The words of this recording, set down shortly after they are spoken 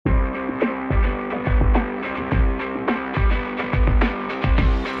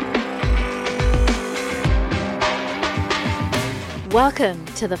Welcome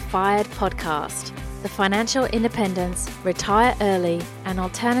to the Fired Podcast, the financial independence, retire early, and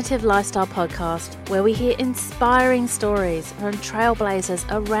alternative lifestyle podcast where we hear inspiring stories from trailblazers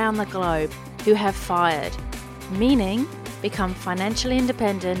around the globe who have fired, meaning become financially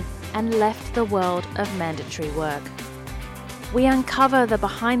independent and left the world of mandatory work. We uncover the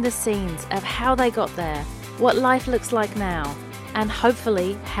behind the scenes of how they got there, what life looks like now, and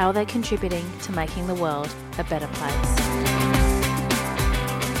hopefully how they're contributing to making the world a better place.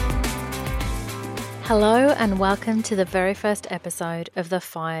 Hello and welcome to the very first episode of the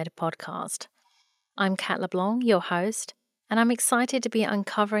Fired Podcast. I'm Kat LeBlanc, your host, and I'm excited to be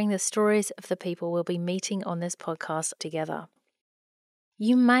uncovering the stories of the people we'll be meeting on this podcast together.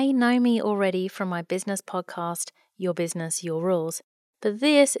 You may know me already from my business podcast, Your Business, Your Rules, but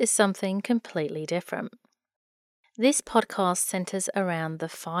this is something completely different. This podcast centers around the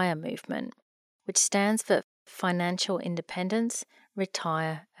FIRE movement, which stands for Financial Independence,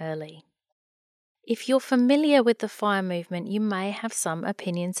 Retire Early. If you're familiar with the FIRE movement, you may have some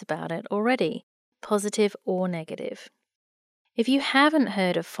opinions about it already, positive or negative. If you haven't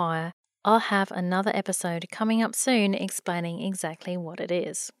heard of FIRE, I'll have another episode coming up soon explaining exactly what it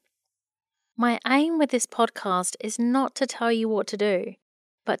is. My aim with this podcast is not to tell you what to do,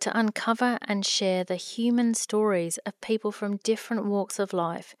 but to uncover and share the human stories of people from different walks of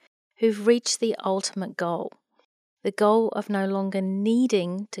life who've reached the ultimate goal, the goal of no longer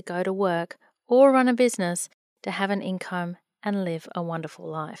needing to go to work or run a business to have an income and live a wonderful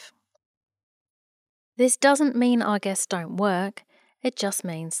life. This doesn't mean our guests don't work, it just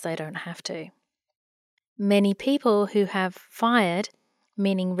means they don't have to. Many people who have fired,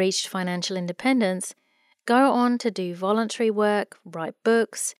 meaning reached financial independence, go on to do voluntary work, write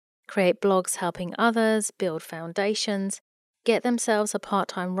books, create blogs helping others, build foundations, get themselves a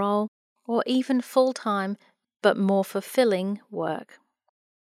part-time role, or even full-time but more fulfilling work.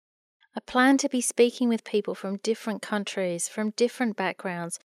 I plan to be speaking with people from different countries, from different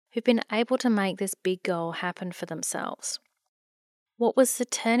backgrounds, who've been able to make this big goal happen for themselves. What was the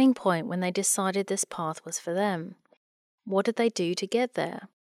turning point when they decided this path was for them? What did they do to get there?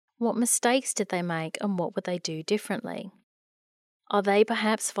 What mistakes did they make and what would they do differently? Are they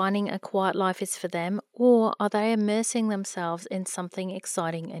perhaps finding a quiet life is for them, or are they immersing themselves in something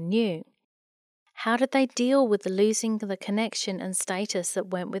exciting and new? How did they deal with the losing the connection and status that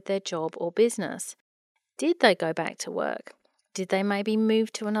went with their job or business? Did they go back to work? Did they maybe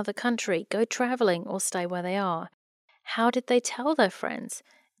move to another country, go traveling, or stay where they are? How did they tell their friends?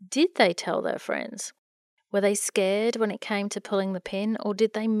 Did they tell their friends? Were they scared when it came to pulling the pin, or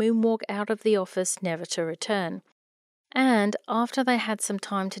did they moonwalk out of the office never to return? And after they had some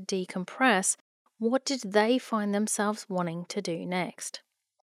time to decompress, what did they find themselves wanting to do next?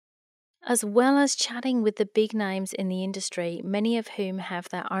 As well as chatting with the big names in the industry, many of whom have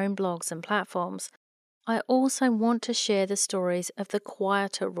their own blogs and platforms, I also want to share the stories of the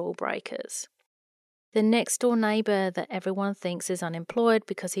quieter rule breakers. The next door neighbour that everyone thinks is unemployed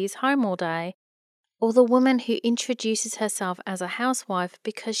because he's home all day, or the woman who introduces herself as a housewife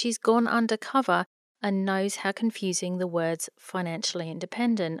because she's gone undercover and knows how confusing the words financially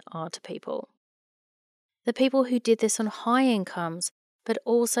independent are to people. The people who did this on high incomes, but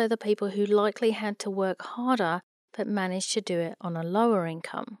also the people who likely had to work harder but managed to do it on a lower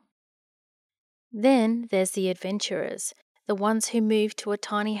income. Then there's the adventurers, the ones who moved to a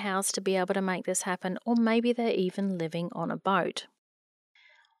tiny house to be able to make this happen, or maybe they're even living on a boat.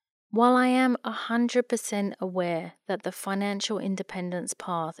 While I am 100% aware that the financial independence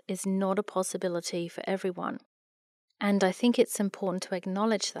path is not a possibility for everyone, and I think it's important to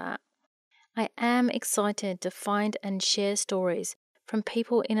acknowledge that, I am excited to find and share stories from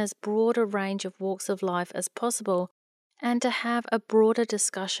people in as broad a range of walks of life as possible, and to have a broader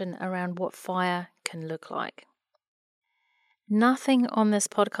discussion around what FIRE can look like. Nothing on this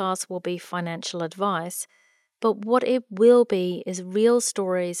podcast will be financial advice, but what it will be is real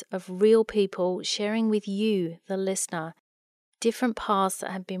stories of real people sharing with you, the listener, different paths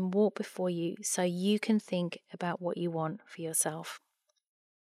that have been walked before you so you can think about what you want for yourself.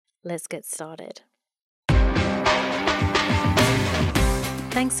 Let's get started.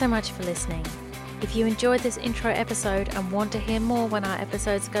 Thanks so much for listening. If you enjoyed this intro episode and want to hear more when our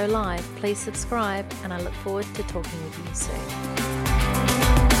episodes go live, please subscribe, and I look forward to talking with you soon.